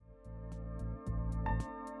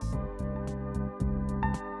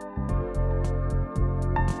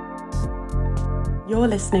You're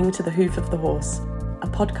listening to The Hoof of the Horse, a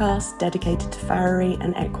podcast dedicated to farriery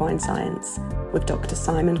and equine science with Dr.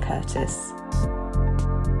 Simon Curtis.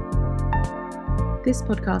 This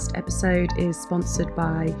podcast episode is sponsored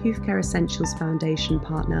by Hoof Care Essentials Foundation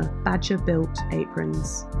partner Badger Built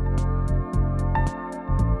Aprons.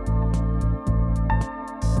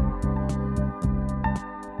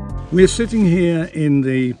 We're sitting here in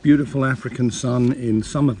the beautiful African sun in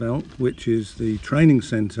Summerveld, which is the training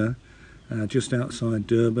centre just outside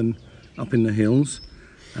Durban, up in the hills.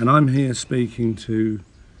 And I'm here speaking to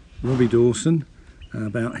Robbie Dawson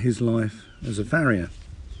about his life as a farrier.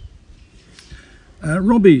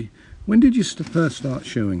 Robbie, when did you first start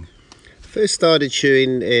shoeing? First started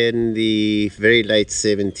shoeing in the very late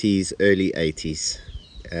 70s, early 80s,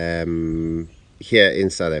 here in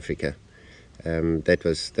South Africa. That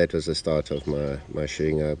was the start of my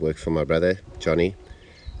shoeing. I worked for my brother, Johnny,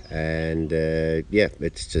 and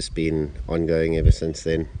it's just been ongoing ever since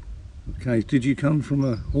then. Okay, did you come from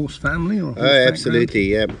a horse family or a horse background?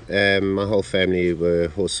 Absolutely, yeah. My whole family were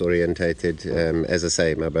horse orientated. As I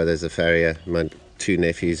say, my brother's a farrier, my two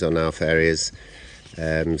nephews are now farriers.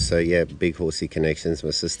 Big horsey connections.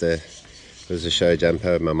 My sister was a show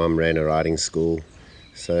jumper, my mum ran a riding school.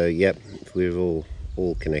 So, we're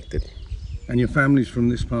all connected. And your family's from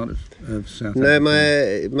this part of South Africa?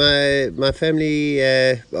 No, my family,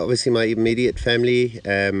 obviously my immediate family.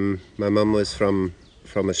 My mum was from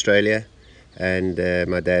Australia, and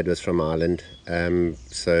my dad was from Ireland.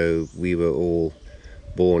 So we were all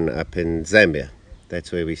born up in Zambia.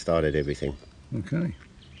 That's where we started everything. Okay.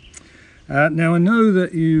 Now I know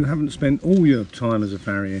that you haven't spent all your time as a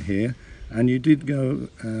farrier here, and you did go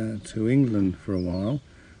to England for a while.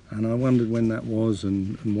 And I wondered when that was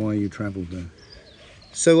and why you travelled there.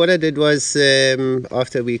 So what I did was,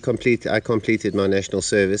 after I completed my national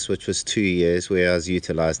service, which was 2 years, where I was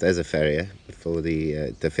utilised as a farrier for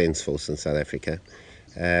the Defence Force in South Africa.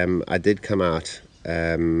 I did come out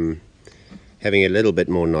having a little bit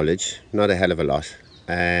more knowledge, not a hell of a lot,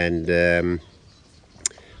 and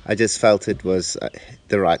I just felt it was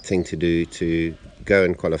the right thing to do, to go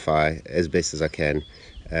and qualify as best as I can.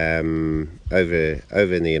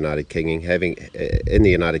 Over in the United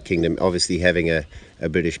Kingdom, obviously having a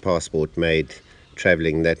British passport made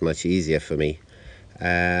travelling that much easier for me.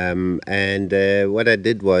 What I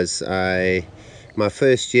did was, my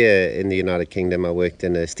first year in the United Kingdom, I worked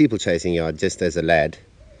in a steeplechasing yard just as a lad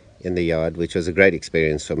in the yard, which was a great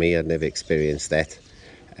experience for me. I'd never experienced that.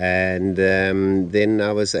 And then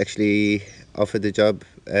I was actually offered the job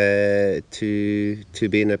to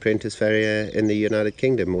be an apprentice farrier in the United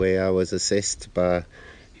Kingdom, where I was assessed by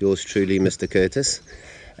yours truly, Mr. Curtis,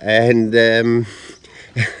 and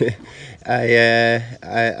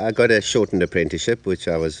I got a shortened apprenticeship, which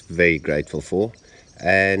I was very grateful for,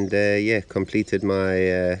 and completed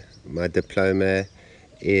my diploma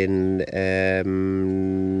in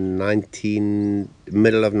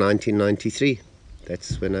middle of 1993.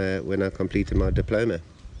 That's when I completed my diploma.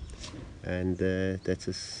 And that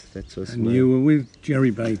was. And you were with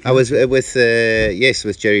Jerry Baker. I was with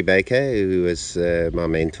Jerry Baker, who was my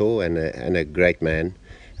mentor and a great man.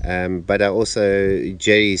 But I also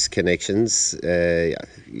Jerry's connections.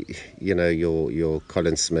 Your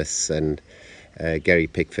Colin Smiths and Gary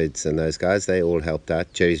Pickfords and those guys. They all helped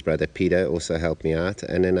out. Jerry's brother Peter also helped me out,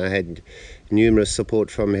 and then I had numerous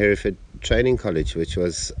support from Hereford Training College, which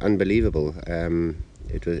was unbelievable.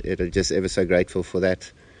 It was just ever so grateful for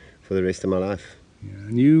that. For the rest of my life. Yeah,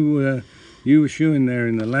 and you were shoeing there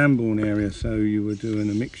in the Lambourne area, so you were doing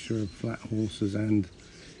a mixture of flat horses and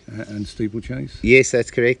steeplechase? Yes,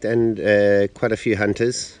 that's correct, and quite a few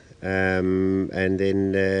hunters. And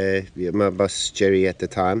then my boss Jerry at the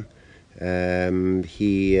time,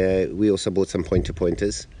 we also bought some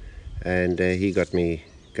pointers, and he got me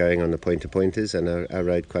going on the pointers, and I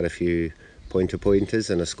rode quite a few pointers,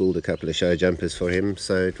 and I schooled a couple of show jumpers for him.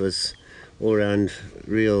 So it was all around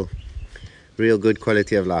real good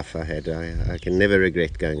quality of life I had. I can never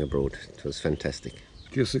regret going abroad. It was fantastic.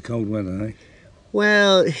 Just the cold weather, eh?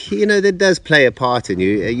 Well, that does play a part in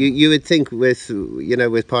you. You would think with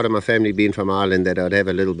part of my family being from Ireland that I'd have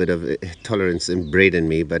a little bit of tolerance inbred in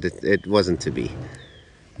me, but it wasn't to be.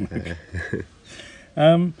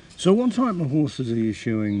 So what type of horses are you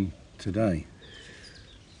shoeing today?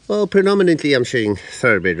 Well, predominantly I'm shoeing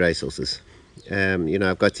thoroughbred racehorses.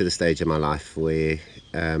 I've got to the stage of my life where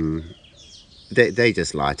they're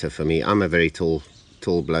just lighter for me. I'm a very tall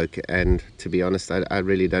bloke, and to be honest, I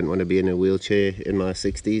really don't want to be in a wheelchair in my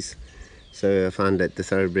 60s. So I find that the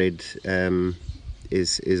thoroughbred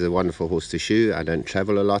is a wonderful horse to shoe. I don't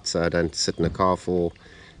travel a lot, so I don't sit in a car for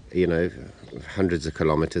hundreds of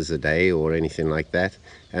kilometers a day or anything like that.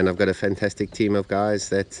 And I've got a fantastic team of guys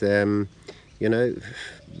that,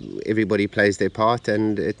 everybody plays their part,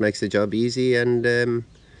 and it makes the job easy. And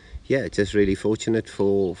just really fortunate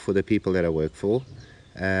for the people that I work for.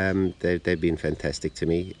 They've been fantastic to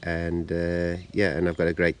me, and and I've got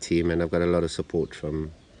a great team, and I've got a lot of support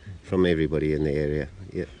from everybody in the area.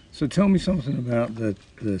 Yeah. So tell me something about the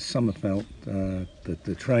Summerveld,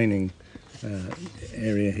 the training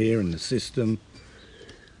area here and the system.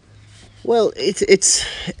 Well, it's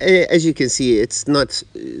as you can see, it's not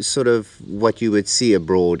sort of what you would see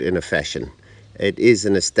abroad in a fashion. It is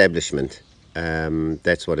an establishment.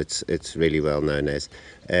 That's what it's really well known as.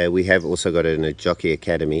 We have also got a jockey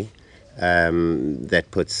academy that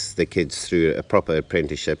puts the kids through a proper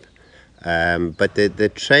apprenticeship. But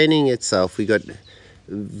the training itself, we got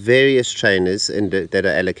various trainers that are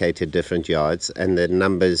allocated different yards, and the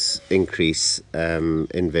numbers increase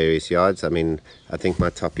in various yards. I mean, I think my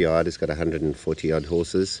top yard has got 140 odd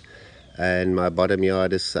horses, and my bottom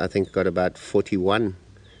yard has, I think, got about 41.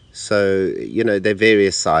 So, they're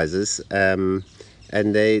various sizes, and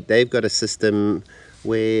they've got a system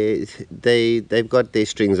where they've got their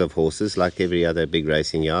strings of horses like every other big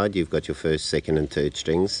racing yard. You've got your first, second and third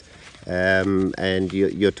strings, and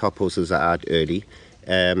your top horses are out early.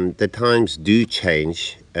 The times do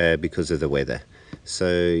change because of the weather.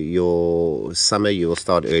 So your summer you will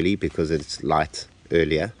start early because it's light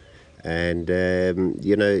earlier, and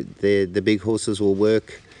the big horses will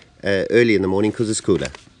work early in the morning because it's cooler.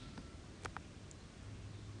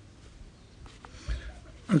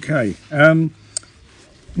 Okay.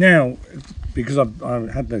 Now, because I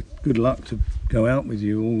had the good luck to go out with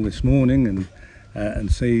you all this morning and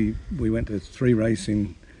see, we went to 3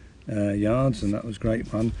 racing yards, and that was great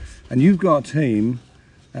fun. And you've got a team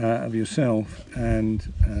of yourself and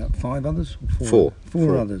 5 others? Four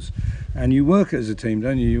others. And you work as a team,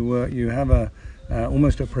 don't you? You have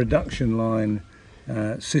almost a production line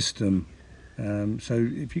system. So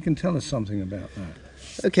if you can tell us something about that.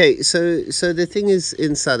 Okay, so the thing is,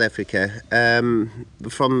 in South Africa,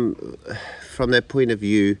 from that point of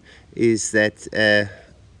view, is that a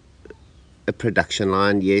production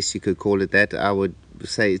line, yes, you could call it that. I would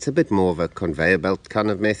say it's a bit more of a conveyor belt kind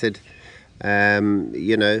of method,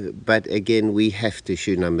 but again, we have to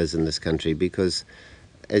show numbers in this country because,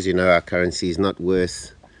 as you know, our currency is not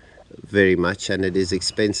worth very much, and it is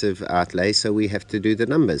expensive outlay, so we have to do the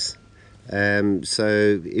numbers.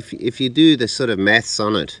 So if you do the sort of maths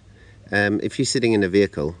on it, if you're sitting in a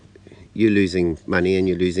vehicle, you're losing money and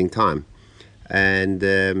you're losing time. And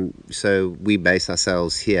so we base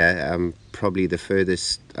ourselves here. Probably the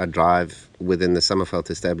furthest I drive within the Summerveld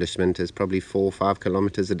establishment is probably 4 or 5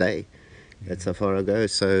 kilometers a day. That's how far I go.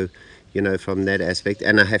 So, from that aspect,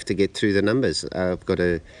 and I have to get through the numbers. I've got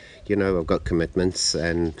I've got commitments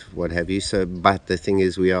and what have you. So, but the thing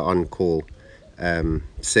is, we are on call 7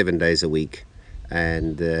 days a week,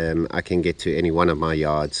 and I can get to any one of my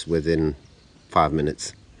yards within 5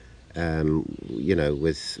 minutes.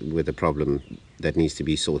 With a problem that needs to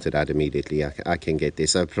be sorted out immediately, I can get there.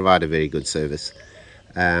 So I provide a very good service.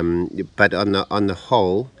 But on the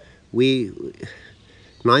whole,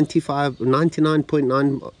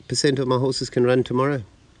 99.9% of my horses can run tomorrow.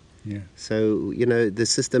 Yeah. So the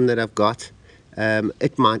system that I've got,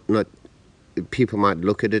 it might not. People might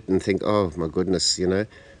look at it and think, "Oh my goodness,"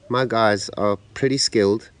 my guys are pretty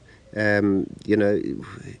skilled.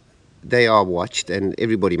 They are watched, and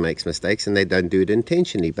everybody makes mistakes, and they don't do it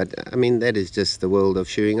intentionally. But I mean, that is just the world of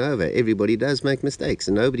shoeing over. Everybody does make mistakes,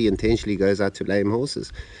 and nobody intentionally goes out to lame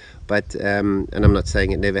horses. But and I'm not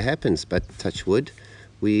saying it never happens, but touch wood,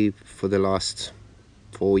 for the last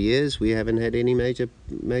 4 years we haven't had any major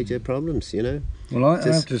problems. Well, I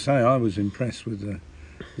have to say I was impressed with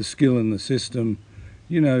the skill and the system.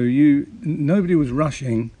 Nobody was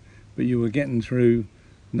rushing, but you were getting through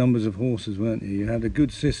numbers of horses, weren't you? You had a good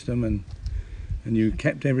system, and you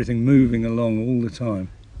kept everything moving along all the time.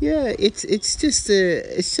 Yeah, it's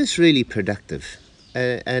just really productive,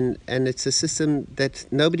 and it's a system that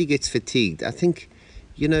nobody gets fatigued. I think,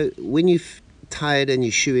 when you're tired and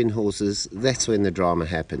you shoe in horses, that's when the drama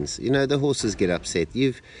happens. The horses get upset.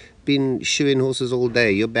 You've been shoeing horses all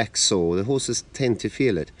day, your back's sore. The horses tend to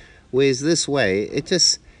feel it. Whereas this way, it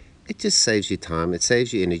just saves you time. It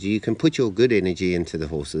saves you energy. You can put your good energy into the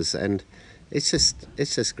horses, and it's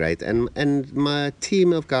just great. And my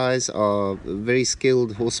team of guys are very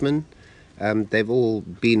skilled horsemen. They've all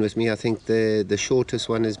been with me. I think the shortest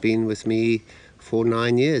one has been with me for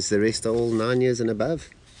 9 years. The rest are all 9 years and above.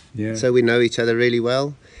 Yeah. So we know each other really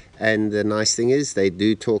well. And the nice thing is they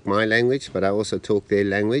do talk my language, but I also talk their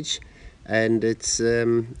language. and it's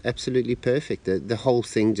absolutely perfect. The whole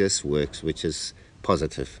thing just works, which is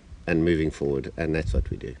positive and moving forward, and that's what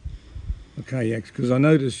we do. Okay, yeah, because I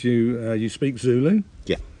noticed you speak Zulu.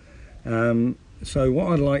 Yeah. So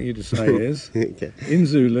what I'd like you to say is, Okay. in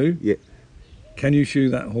Zulu, Yeah. can you shoe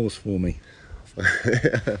that horse for me?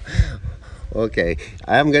 Okay,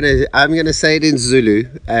 I'm gonna say it in Zulu,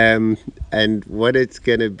 and what it's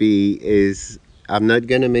gonna be is, I'm not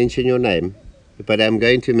gonna mention your name, but I'm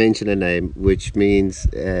going to mention a name which means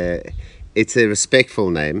it's a respectful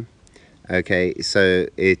name. Okay, so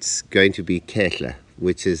it's going to be Ketla,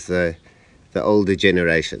 which is the older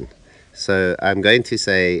generation. So I'm going to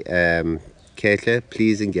say, Ketla,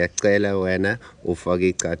 please ngiyacela wena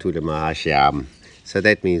ufake icathulo mahashiyami. So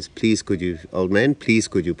that means, please could you, old man, please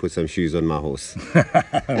could you put some shoes on my horse?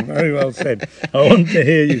 Very well said. I want to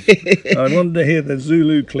hear you. I want to hear the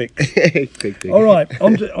Zulu click. Click. All right,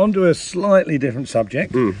 onto a slightly different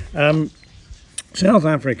subject. South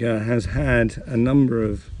Africa has had a number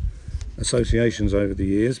of associations over the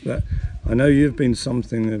years, but I know you've been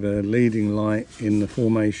something of a leading light in the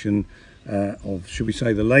formation of, should we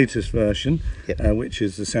say, the latest version, Yep. which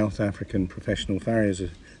is the South African Professional Farriers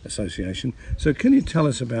Association. So can you tell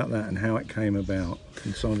us about that and how it came about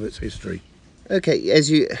and some of its history? Okay,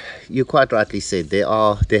 as you quite rightly said, there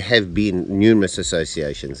have been numerous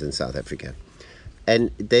associations in South Africa,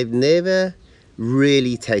 and they've never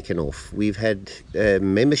really taken off. We've had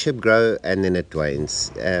membership grow, and then it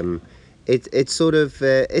wanes.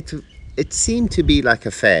 It seemed to be like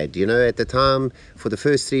a fad, at the time. For the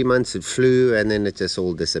first 3 months it flew, and then it just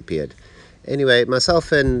all disappeared. Anyway,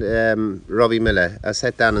 myself and Robbie Miller, I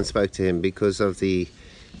sat down and spoke to him because of the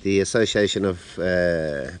Association of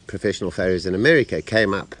Professional Farriers in America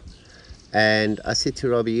came up. And I said to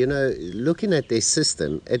Robbie, looking at their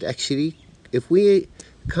system, it actually, if we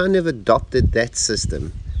kind of adopted that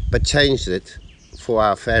system but changed it for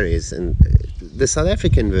our farriers, and the South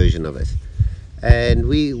African version of it, and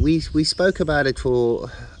we spoke about it for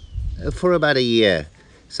about a year.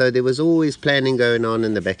 So there was always planning going on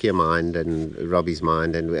in the back of your mind and Robbie's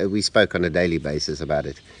mind, and we spoke on a daily basis about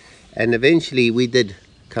it. And eventually we did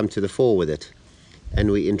come to the fore with it, and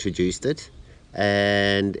we introduced it,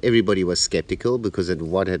 and everybody was skeptical because of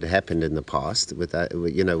what had happened in the past with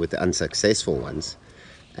the unsuccessful ones.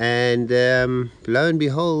 And lo and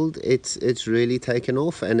behold, it's really taken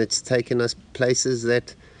off, and it's taken us places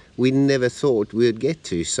that we never thought we would get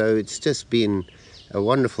to. So it's just been a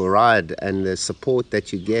wonderful ride, and the support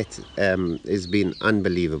that you get has been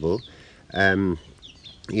unbelievable.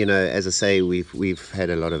 As I say, we've had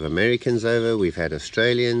a lot of Americans over, we've had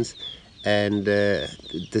Australians, and the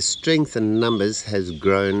strength and numbers has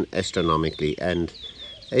grown astronomically. And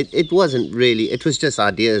it wasn't really, it was just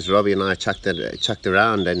ideas Robbie and I chucked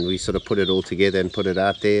around, and we sort of put it all together and put it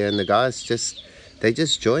out there, and the guys just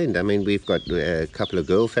joined. I mean, we've got a couple of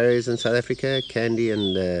girl farriers in South Africa, Candy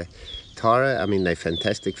and Tara. I mean, they're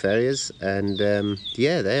fantastic farriers, and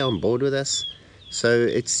they're on board with us. So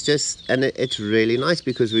it's just, and it's really nice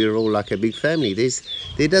because we're all like a big family.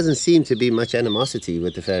 There doesn't seem to be much animosity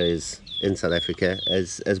with the farriers in South Africa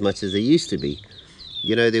as much as there used to be.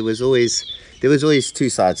 There was always two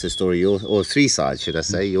sides to the story, or three sides, should I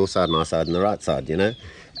say, your side, my side, and the right side.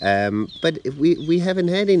 But we haven't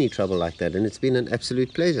had any trouble like that, and it's been an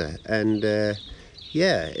absolute pleasure. And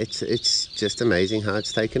it's just amazing how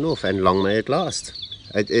it's taken off, and long may it last.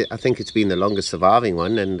 I think it's been the longest surviving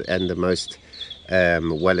one, and the most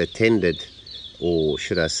well attended, or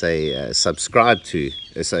should I say subscribed to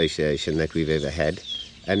association that we've ever had,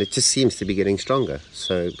 and it just seems to be getting stronger.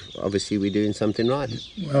 So obviously we're doing something right.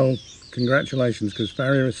 Well, congratulations, because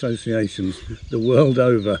farrier associations the world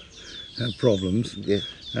over have problems. Yeah.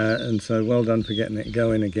 And so well done for getting it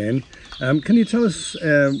going again. Can you tell us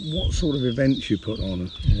what sort of events you put on,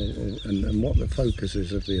 and what the focus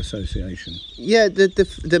is of the association? Yeah,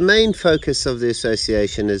 the main focus of the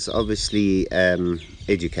association is obviously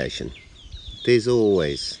education. There's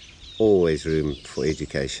always room for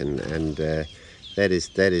education, and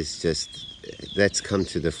that's come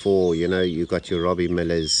to the fore. You've got your Robbie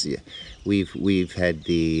Millers. We've had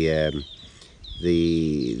the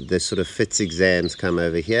sort of FITS exams come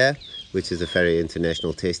over here, which is a Farrier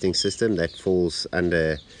International Testing System that falls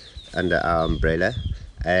under our umbrella,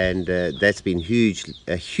 and that's been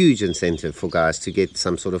a huge incentive for guys to get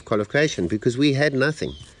some sort of qualification, because we had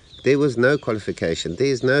nothing. There was no qualification.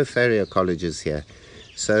 There's no farrier colleges here.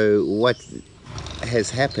 So what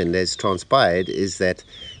has transpired is that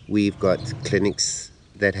we've got clinics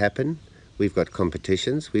that happen, we've got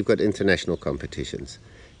competitions, we've got international competitions.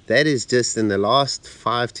 That is just in the last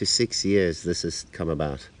 5 to 6 years this has come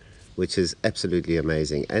about, which is absolutely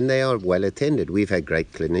amazing. And they are well attended. We've had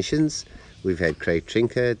great clinicians. We've had Craig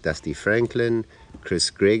Trinker, Dusty Franklin, Chris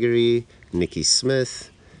Gregory, Nikki Smith,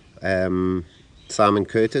 Simon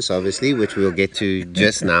Curtis, obviously, which we'll get to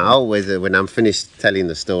just now when I'm finished telling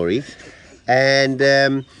the story. And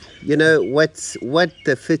you know, what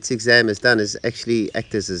the FITS exam has done is actually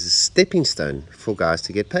act as a stepping stone for guys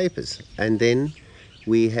to get papers. And then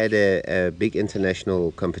we had a big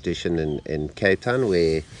international competition in Cape Town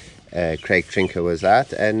where Craig Trinker was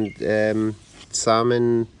at, and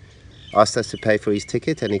Simon asked us to pay for his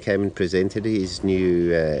ticket, and he came and presented his new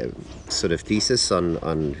sort of thesis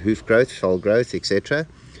on hoof growth, foal growth, etc.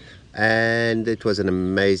 And it was an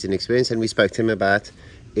amazing experience, and we spoke to him about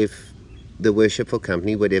if the worshipful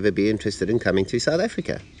company would ever be interested in coming to South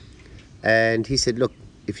Africa. And he said, look,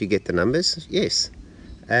 if you get the numbers, yes.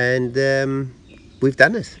 And we've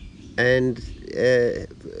done it, and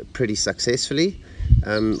pretty successfully.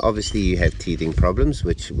 Obviously you have teething problems,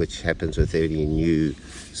 which happens with any new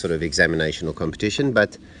sort of examination or competition,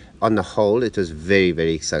 but on the whole it was very,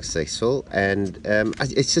 very successful, and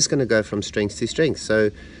it's just going to go from strength to strength. So,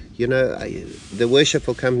 you know, the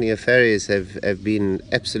worshipful company of farriers have been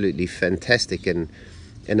absolutely fantastic in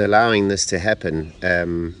allowing this to happen,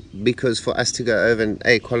 because for us to go over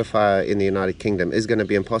and qualify in the United Kingdom is going to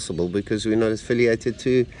be impossible, because we're not affiliated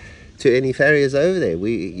to any farriers over there.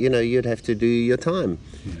 You'd have to do your time,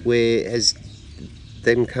 whereas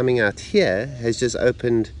them coming out here has just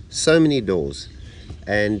opened so many doors,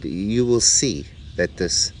 and you will see that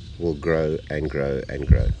this will grow and grow and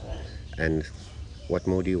grow. And what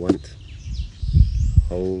more do you want?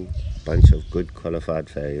 Whole bunch of good qualified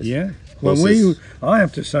farriers. Yeah. Well, I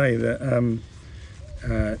have to say that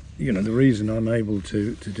the reason I'm able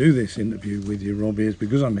to do this interview with you, Robbie, is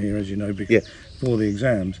because I'm here, as you know, for the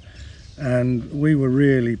exams, and we were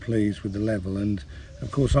really pleased with the level. And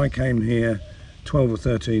of course, I came here 12 or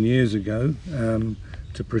 13 years ago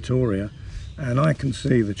to Pretoria, and I can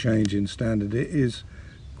see the change in standard. It is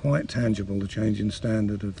quite tangible, the change in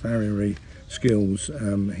standard of farriery skills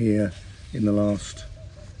here in the last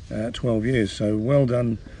 12 years. So well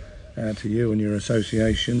done to you and your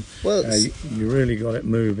association. Well, you really got it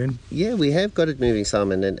moving. Yeah, we have got it moving,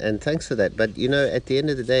 Simon, and thanks for that. But you know, at the end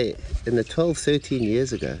of the day, in the 12, 13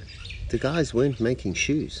 years ago, the guys weren't making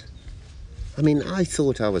shoes. I mean, I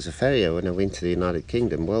thought I was a farrier when I went to the United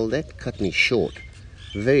Kingdom. Well, that cut me short,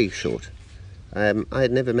 very short. I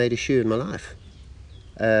had never made a shoe in my life.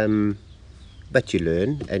 But you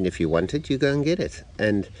learn, and if you want it, you go and get it.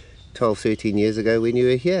 And 12, 13 years ago when you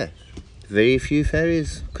were here, very few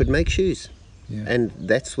farriers could make shoes. Yeah. And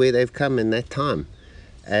that's where they've come in that time.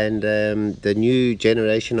 And the new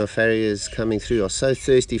generation of farriers coming through are so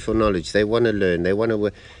thirsty for knowledge. They want to learn, they want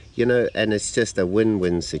to, and it's just a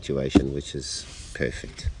win-win situation, which is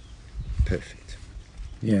perfect. Perfect.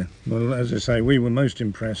 Yeah, well, as I say, we were most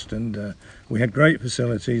impressed, and we had great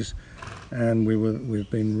facilities, and we've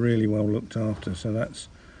been really well looked after. So that's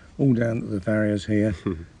all down to the farriers here.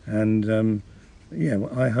 And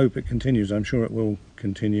I hope it continues. I'm sure it will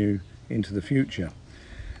continue into the future.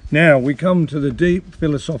 Now we come to the deep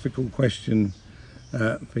philosophical question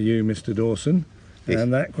for you, Mr. Dawson. Yes.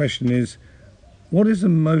 And that question is, what is the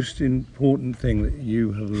most important thing that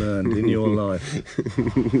you have learned in your life?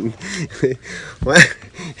 Well,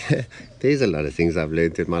 there's a lot of things I've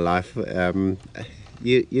learned in my life.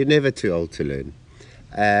 You're never too old to learn.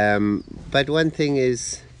 But one thing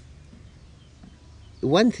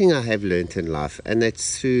I have learned in life, and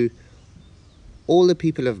that's through all the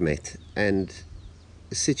people I've met and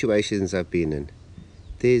situations I've been in,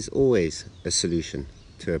 there's always a solution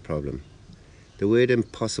to a problem. The word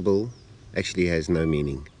impossible actually has no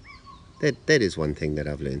meaning. That is one thing that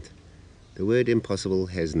I've learned. The word impossible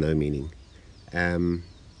has no meaning.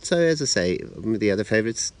 So as I say, the other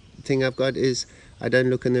favourite thing I've got is I don't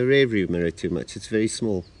look in the rear view mirror too much. It's very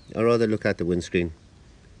small. I rather look out the windscreen.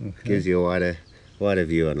 Okay. Gives you a wider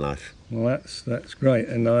view on life. Well, that's great,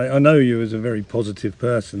 and I know you as a very positive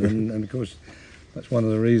person, and of course that's one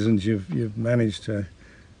of the reasons you've managed to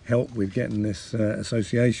help with getting this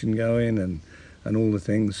association going and all the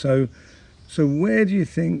things. So where do you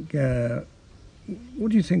think?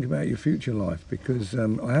 What do you think about your future life? Because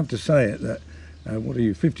I have to say it that what are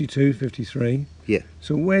you, 52, 53? Yeah.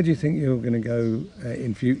 So where do you think you're going to go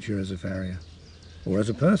in future as a farrier, or as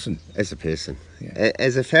a person? As a person. Yeah.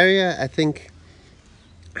 As a farrier, I think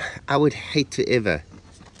I would hate to ever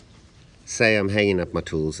say I'm hanging up my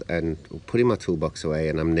tools and putting my toolbox away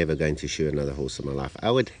and I'm never going to shoe another horse in my life.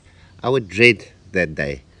 I would dread that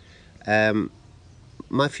day.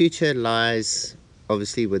 My future lies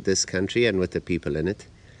obviously with this country and with the people in it,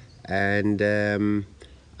 and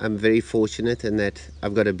I'm very fortunate in that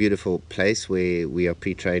I've got a beautiful place where we are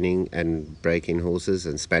pre-training and breaking horses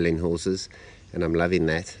and spelling horses, and I'm loving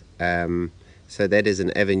that. So that is an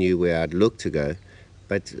avenue where I'd look to go.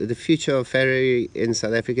 But the future of farrier in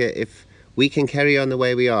South Africa, if we can carry on the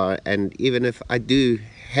way we are, and even if I do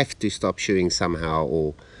have to stop shoeing somehow,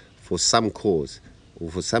 or for some cause, or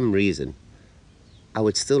for some reason, I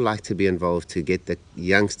would still like to be involved to get the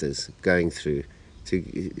youngsters going through,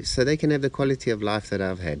 so they can have the quality of life that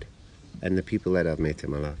I've had and the people that I've met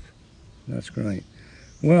in my life. That's great.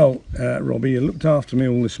 Well, Robbie, you looked after me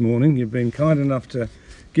all this morning. You've been kind enough to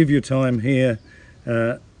give your time here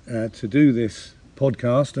to do this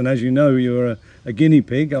podcast, and as you know, you're a guinea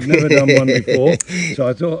pig. I've never done one before, so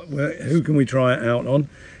I thought, well, who can we try it out on?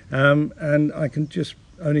 And I can just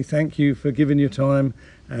only thank you for giving your time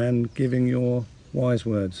and giving your wise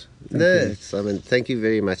words. Thank you. Simon, thank you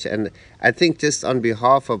very much. And I think just on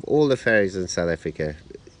behalf of all the farriers in South Africa,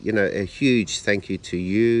 a huge thank you to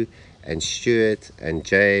you and Stuart and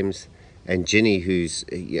James and Ginny, who's,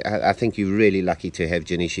 I think you're really lucky to have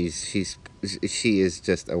Ginny. She is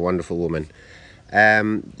just a wonderful woman.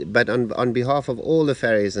 But on behalf of all the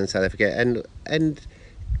farriers in South Africa and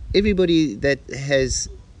everybody that has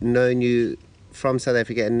known you from South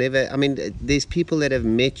Africa and there's people that have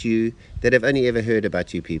met you that have only ever heard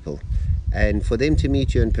about you people, and for them to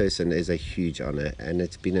meet you in person is a huge honor, and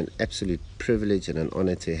it's been an absolute privilege and an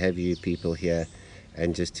honor to have you people here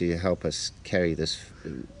and just to help us carry this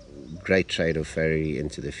great trade of farriery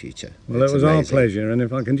into the future. Well, it was amazing. Our pleasure, and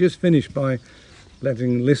if I can just finish by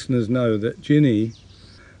letting listeners know that Ginny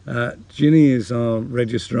is our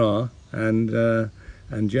registrar, and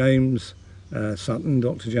James Sutton,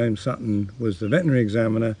 Dr. James Sutton, was the veterinary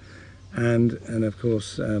examiner, and of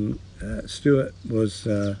course Stuart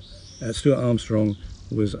Armstrong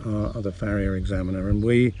was our other farrier examiner, and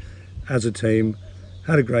we as a team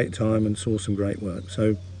had a great time and saw some great work.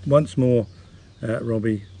 So once more,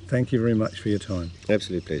 Robbie, thank you very much for your time.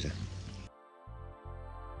 Absolute pleasure.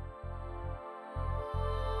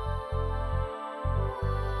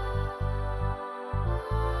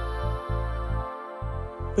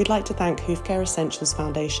 We'd like to thank Hoof Care Essentials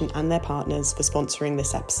Foundation and their partners for sponsoring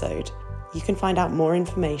this episode. You can find out more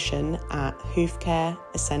information at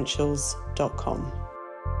hoofcareessentials.com.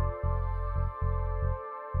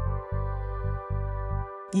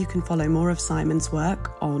 You can follow more of Simon's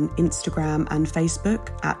work on Instagram and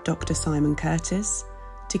Facebook at Dr. Simon Curtis.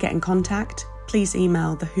 To get in contact, please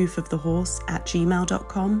email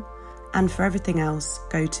thehoofofthehorse@gmail.com, and for everything else,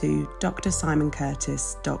 go to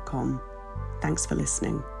drsimoncurtis.com. Thanks for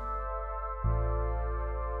listening.